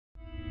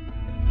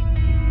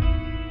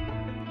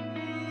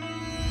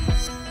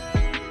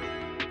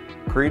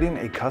Creating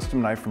a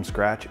custom knife from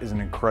scratch is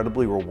an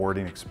incredibly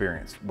rewarding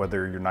experience,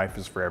 whether your knife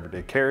is for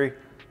everyday carry,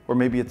 or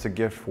maybe it's a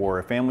gift for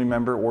a family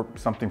member or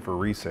something for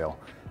resale.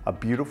 A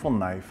beautiful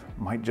knife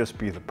might just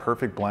be the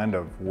perfect blend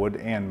of wood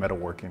and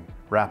metalworking,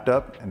 wrapped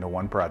up into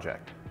one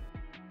project.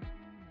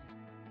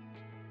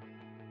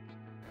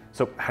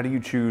 So how do you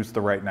choose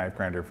the right knife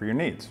grinder for your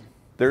needs?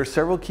 There are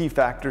several key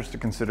factors to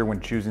consider when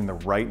choosing the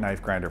right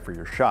knife grinder for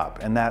your shop,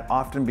 and that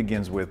often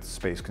begins with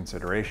space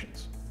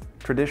considerations.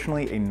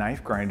 Traditionally, a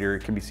knife grinder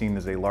can be seen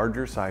as a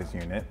larger size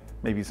unit,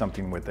 maybe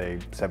something with a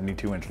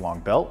 72-inch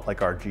long belt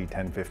like our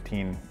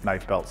G1015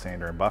 knife belt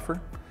sander and buffer.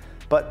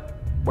 But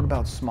what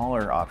about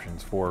smaller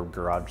options for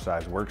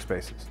garage-sized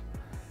workspaces?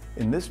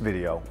 In this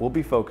video, we'll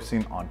be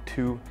focusing on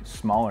two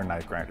smaller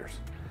knife grinders,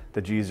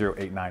 the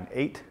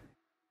G0898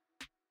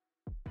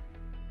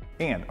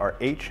 and our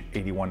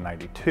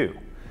H8192,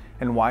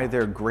 and why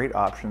they're great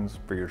options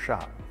for your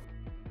shop.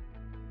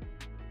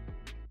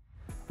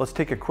 Let's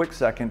take a quick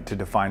second to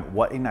define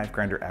what a knife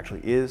grinder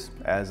actually is,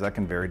 as that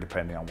can vary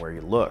depending on where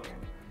you look.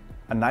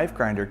 A knife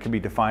grinder can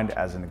be defined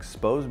as an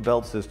exposed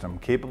belt system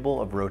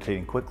capable of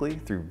rotating quickly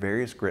through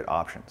various grit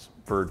options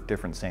for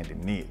different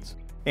sanding needs.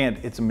 And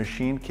it's a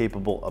machine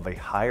capable of a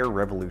higher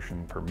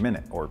revolution per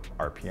minute, or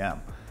RPM,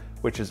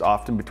 which is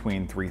often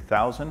between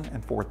 3,000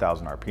 and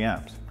 4,000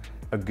 RPMs.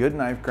 A good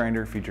knife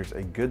grinder features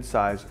a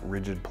good-sized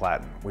rigid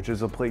platen, which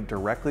is a plate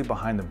directly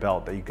behind the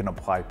belt that you can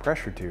apply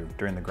pressure to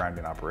during the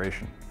grinding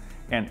operation.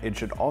 And it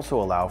should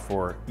also allow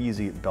for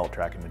easy belt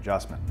tracking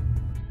adjustment.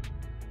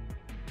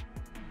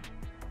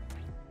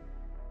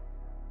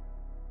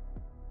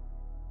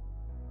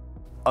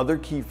 Other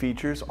key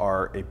features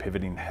are a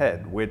pivoting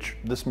head, which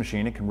this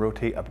machine it can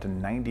rotate up to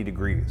 90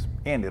 degrees,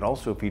 and it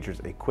also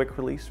features a quick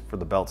release for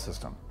the belt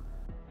system.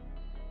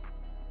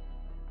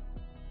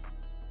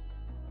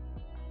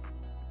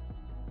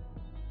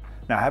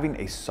 Now, having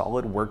a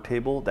solid work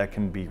table that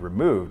can be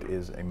removed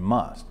is a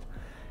must,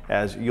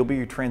 as you'll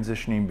be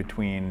transitioning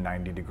between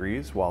 90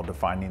 degrees while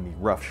defining the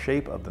rough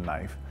shape of the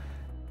knife,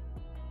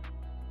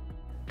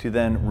 to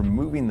then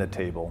removing the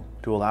table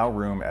to allow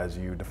room as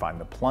you define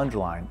the plunge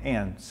line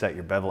and set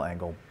your bevel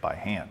angle by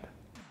hand.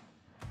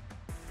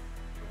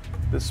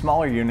 This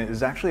smaller unit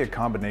is actually a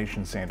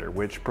combination sander,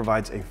 which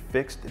provides a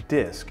fixed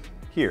disc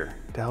here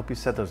to help you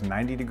set those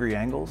 90-degree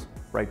angles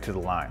right to the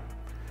line.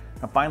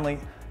 Now finally,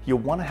 you'll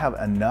want to have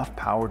enough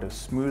power to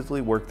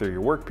smoothly work through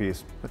your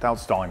workpiece without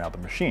stalling out the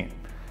machine,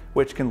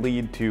 which can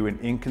lead to an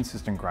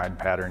inconsistent grind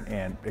pattern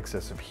and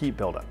excessive heat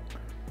buildup.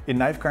 In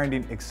knife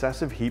grinding,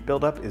 excessive heat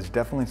buildup is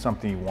definitely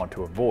something you want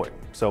to avoid,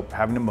 so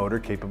having a motor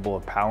capable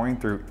of powering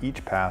through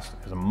each pass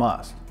is a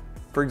must.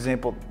 For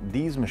example,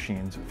 these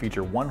machines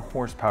feature 1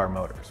 horsepower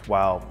motors,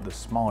 while the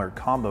smaller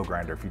combo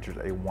grinder features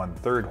a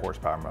 1/3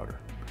 horsepower motor.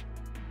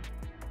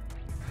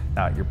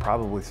 Now, you're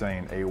probably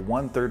saying a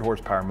 1/3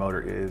 horsepower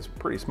motor is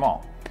pretty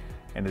small,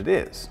 and it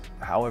is.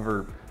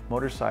 However,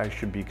 motor size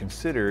should be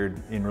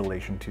considered in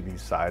relation to the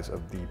size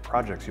of the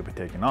projects you'll be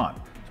taking on.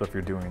 So if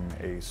you're doing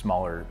a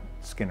smaller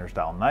Skinner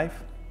style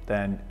knife,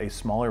 then a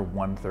smaller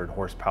 1/3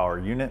 horsepower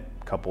unit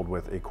coupled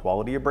with a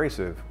quality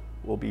abrasive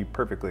will be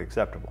perfectly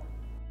acceptable.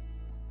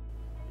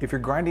 If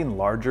you're grinding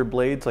larger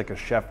blades like a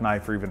chef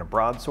knife or even a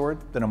broadsword,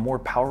 then a more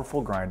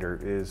powerful grinder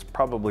is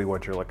probably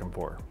what you're looking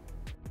for.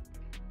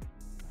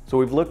 So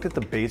we've looked at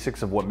the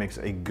basics of what makes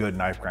a good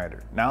knife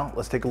grinder. Now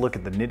let's take a look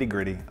at the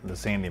nitty-gritty of the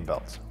sanding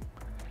belts.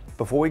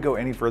 Before we go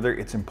any further,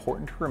 it's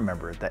important to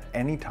remember that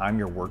anytime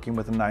you're working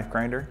with a knife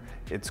grinder,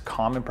 it's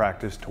common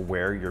practice to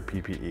wear your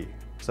PPE,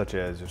 such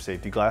as your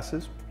safety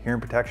glasses, hearing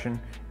protection,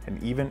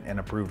 and even an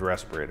approved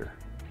respirator.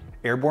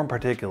 Airborne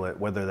particulate,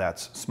 whether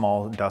that's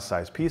small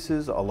dust-sized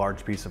pieces, a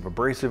large piece of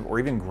abrasive, or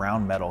even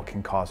ground metal,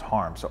 can cause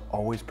harm, so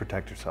always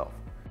protect yourself.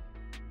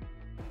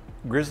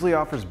 Grizzly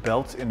offers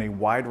belts in a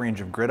wide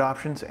range of grit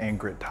options and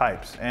grit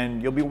types,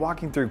 and you'll be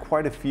walking through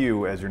quite a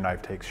few as your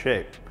knife takes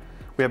shape.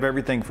 We have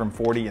everything from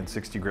 40 and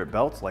 60 grit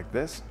belts like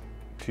this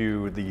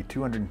to the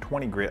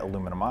 220 grit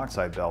aluminum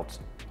oxide belts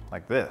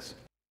like this.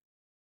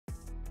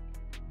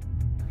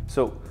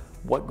 So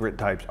what grit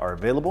types are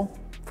available?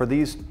 For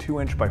these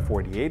 2-inch by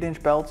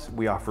 48-inch belts,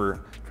 we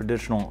offer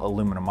traditional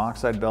aluminum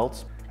oxide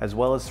belts as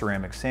well as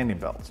ceramic sanding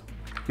belts.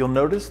 You'll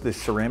notice the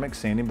ceramic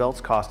sanding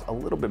belts cost a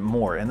little bit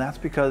more, and that's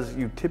because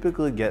you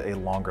typically get a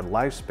longer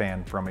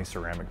lifespan from a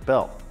ceramic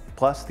belt,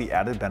 plus the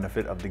added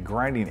benefit of the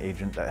grinding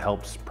agent that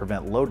helps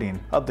prevent loading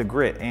of the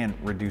grit and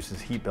reduces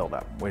heat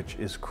buildup, which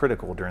is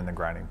critical during the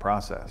grinding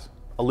process.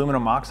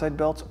 Aluminum oxide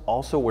belts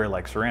also wear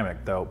like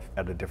ceramic, though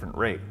at a different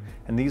rate.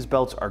 And these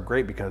belts are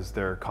great because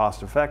they're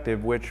cost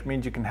effective, which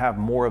means you can have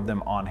more of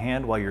them on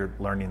hand while you're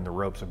learning the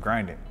ropes of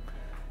grinding.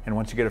 And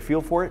once you get a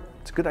feel for it,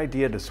 it's a good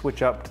idea to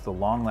switch up to the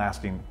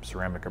long-lasting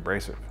ceramic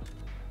abrasive.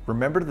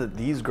 Remember that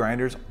these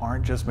grinders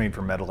aren't just made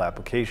for metal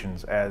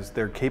applications, as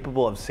they're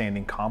capable of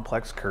sanding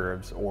complex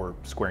curves or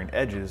squaring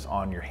edges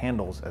on your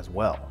handles as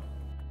well.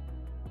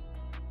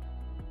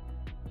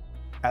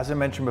 As I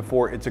mentioned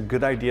before, it's a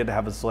good idea to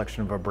have a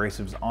selection of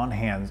abrasives on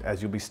hand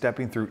as you'll be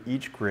stepping through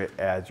each grit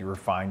as you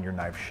refine your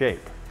knife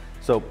shape.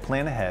 So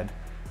plan ahead,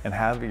 and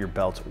have your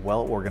belts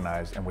well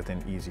organized and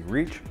within easy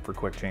reach for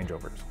quick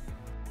changeovers.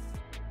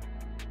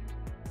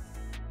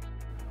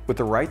 With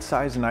the right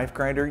size knife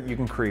grinder, you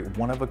can create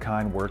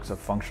one-of-a-kind works of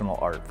functional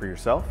art for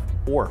yourself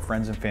or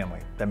friends and family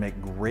that make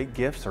great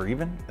gifts or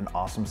even an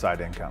awesome side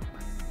income.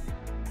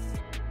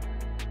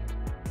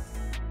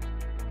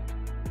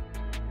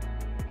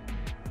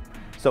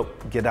 So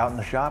get out in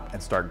the shop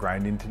and start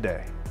grinding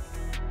today.